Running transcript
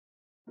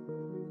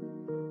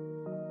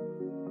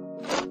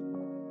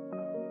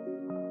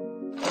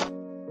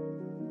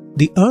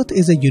The Earth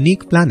is a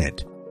unique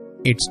planet.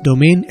 Its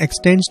domain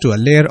extends to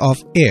a layer of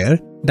air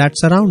that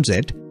surrounds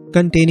it,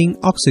 containing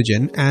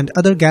oxygen and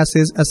other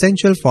gases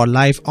essential for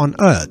life on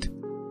Earth.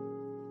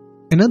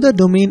 Another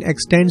domain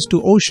extends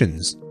to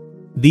oceans.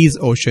 These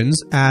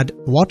oceans add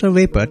water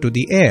vapor to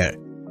the air,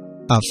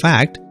 a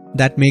fact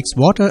that makes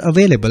water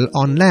available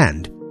on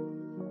land.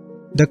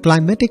 The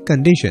climatic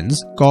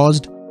conditions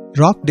caused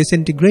rock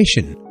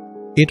disintegration.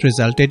 It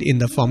resulted in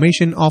the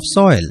formation of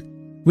soil,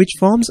 which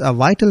forms a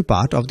vital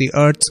part of the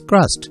Earth's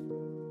crust.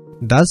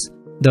 Thus,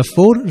 the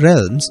four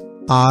realms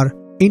are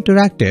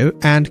interactive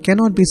and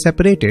cannot be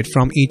separated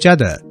from each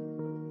other.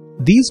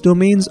 These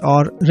domains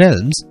or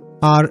realms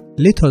are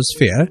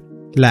lithosphere,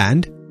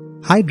 land,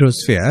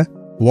 hydrosphere,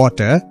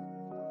 water,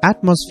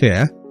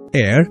 atmosphere,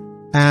 air,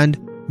 and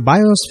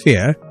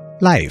biosphere,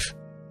 life.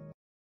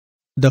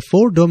 The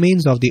four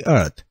domains of the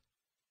Earth.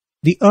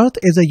 The Earth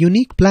is a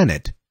unique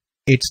planet.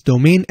 Its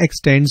domain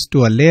extends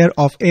to a layer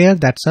of air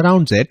that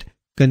surrounds it,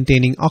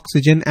 containing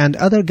oxygen and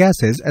other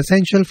gases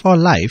essential for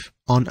life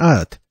on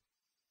Earth.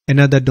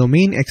 Another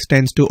domain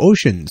extends to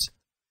oceans.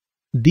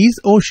 These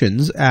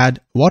oceans add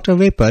water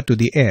vapor to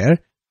the air,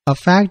 a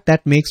fact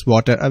that makes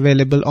water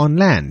available on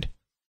land.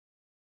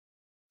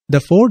 The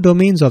four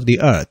domains of the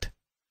Earth.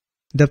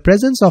 The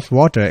presence of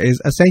water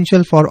is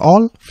essential for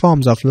all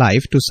forms of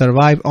life to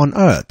survive on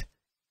Earth.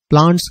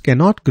 Plants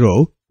cannot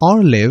grow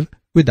or live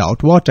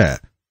without water.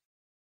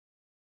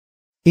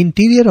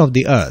 Interior of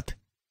the Earth.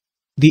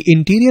 The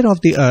interior of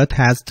the Earth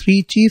has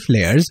three chief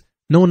layers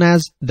known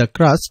as the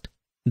crust,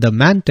 the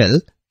mantle,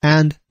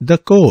 and the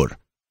core.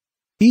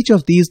 Each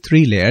of these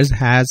three layers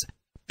has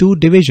two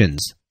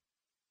divisions.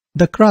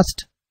 The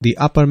crust, the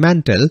upper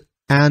mantle,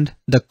 and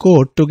the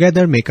core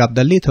together make up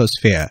the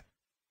lithosphere.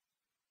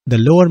 The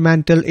lower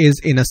mantle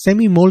is in a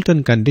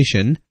semi-molten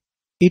condition.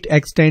 It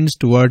extends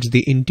towards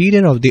the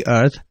interior of the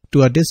Earth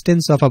to a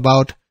distance of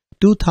about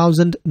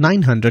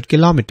 2,900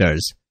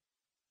 kilometers.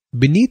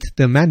 Beneath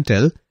the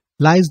mantle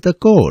lies the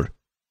core.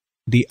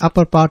 The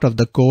upper part of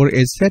the core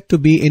is said to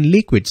be in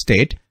liquid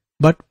state,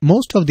 but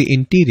most of the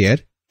interior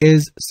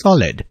is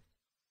solid.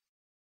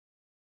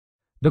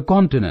 The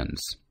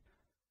continents.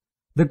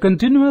 The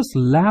continuous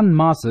land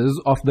masses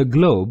of the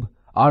globe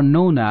are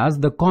known as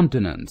the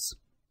continents.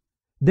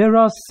 There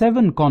are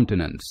 7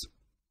 continents.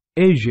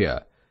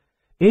 Asia.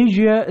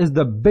 Asia is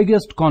the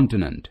biggest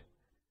continent.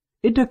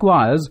 It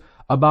acquires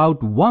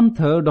about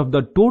 1/3 of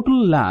the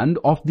total land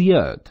of the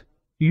Earth.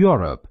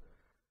 Europe.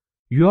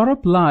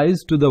 Europe lies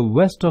to the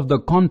west of the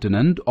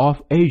continent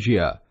of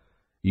Asia.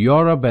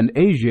 Europe and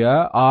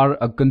Asia are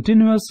a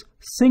continuous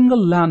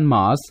single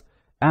landmass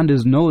and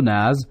is known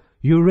as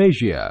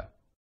Eurasia.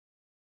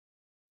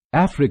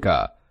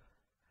 Africa.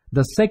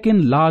 The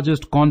second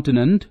largest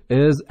continent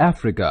is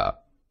Africa.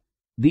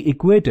 The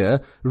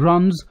equator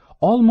runs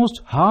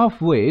almost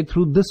halfway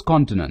through this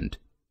continent.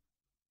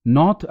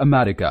 North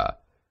America.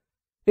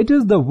 It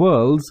is the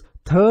world's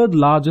third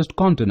largest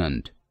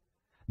continent.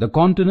 The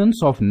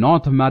continents of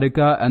North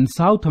America and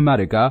South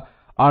America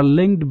are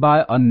linked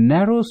by a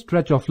narrow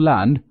stretch of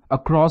land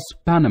across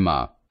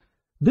Panama.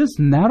 This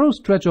narrow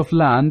stretch of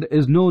land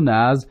is known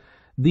as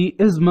the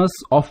Isthmus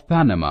of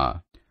Panama.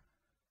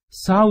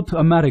 South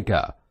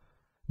America.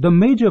 The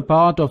major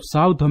part of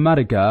South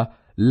America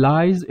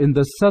lies in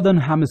the southern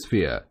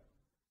hemisphere.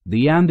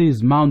 The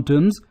Andes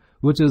Mountains,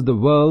 which is the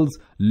world's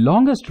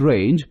longest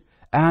range,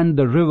 and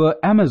the river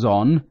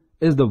Amazon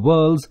is the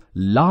world's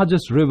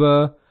largest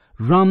river,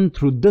 run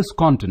through this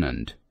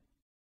continent.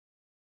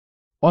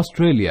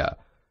 Australia.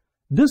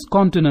 This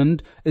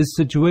continent is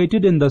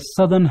situated in the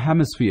southern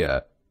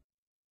hemisphere.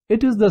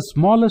 It is the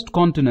smallest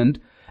continent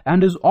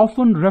and is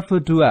often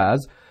referred to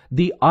as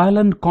the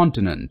island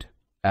continent,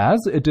 as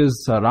it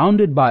is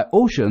surrounded by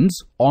oceans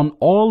on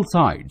all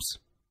sides.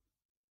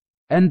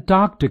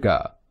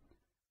 Antarctica.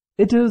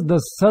 It is the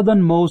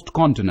southernmost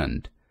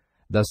continent.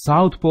 The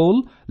South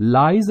Pole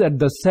lies at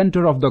the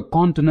center of the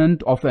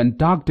continent of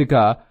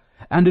Antarctica,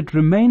 and it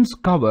remains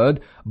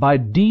covered by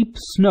deep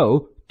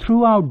snow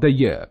throughout the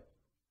year.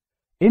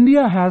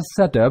 India has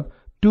set up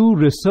 2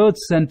 research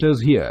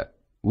centers here,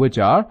 which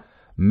are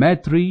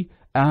Maitri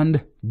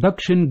and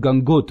Dakshin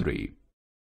Gangotri.